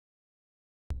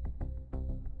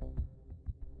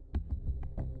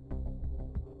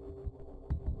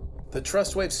The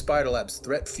Trustwave SpiderLabs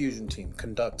threat fusion team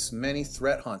conducts many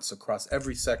threat hunts across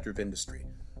every sector of industry,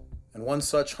 and one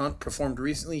such hunt performed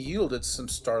recently yielded some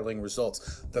startling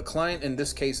results. The client in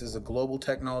this case is a global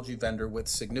technology vendor with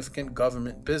significant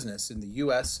government business in the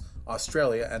US,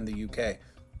 Australia, and the UK.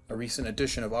 A recent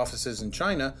addition of offices in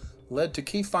China led to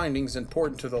key findings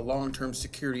important to the long-term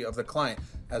security of the client,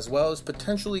 as well as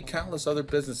potentially countless other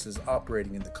businesses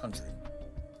operating in the country.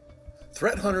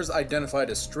 Threat hunters identified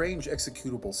a strange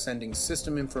executable sending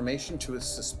system information to a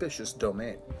suspicious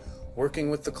domain. Working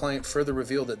with the client further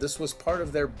revealed that this was part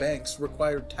of their bank's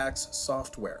required tax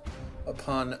software.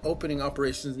 Upon opening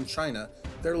operations in China,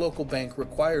 their local bank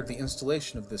required the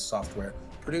installation of this software,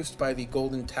 produced by the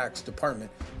Golden Tax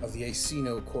Department of the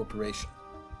Asino Corporation.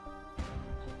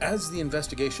 As the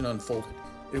investigation unfolded,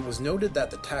 it was noted that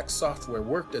the tax software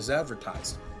worked as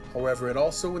advertised. However, it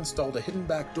also installed a hidden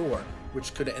backdoor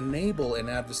which could enable an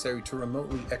adversary to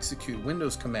remotely execute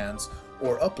Windows commands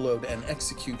or upload and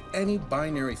execute any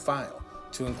binary file,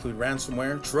 to include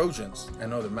ransomware, Trojans,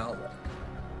 and other malware.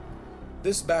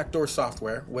 This backdoor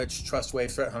software, which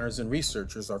Trustwave threat hunters and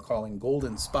researchers are calling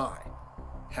GoldenSpy,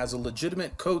 has a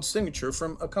legitimate code signature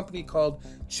from a company called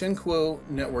Chenquo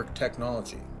Network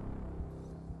Technology.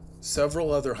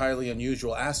 Several other highly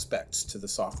unusual aspects to the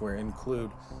software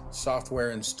include software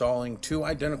installing two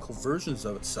identical versions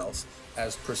of itself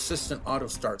as persistent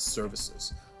auto-start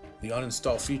services. The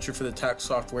uninstall feature for the tax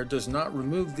software does not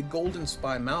remove the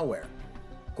GoldenSpy malware.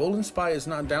 GoldenSpy is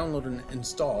not downloaded and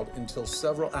installed until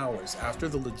several hours after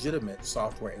the legitimate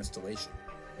software installation.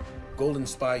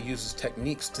 GoldenSpy uses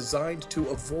techniques designed to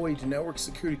avoid network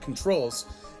security controls,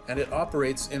 and it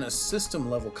operates in a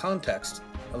system-level context,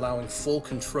 allowing full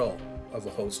control of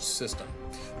a host system.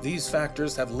 These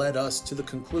factors have led us to the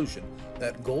conclusion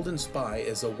that GoldenSpy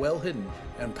is a well-hidden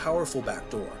and powerful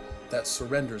backdoor that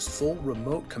surrenders full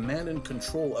remote command and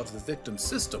control of the victim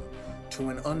system to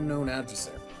an unknown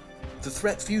adversary. The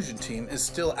Threat Fusion team is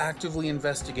still actively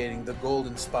investigating the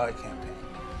GoldenSpy campaign.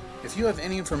 If you have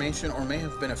any information or may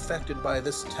have been affected by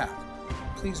this attack,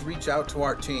 please reach out to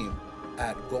our team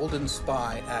at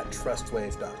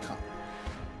goldenspy@trustwave.com.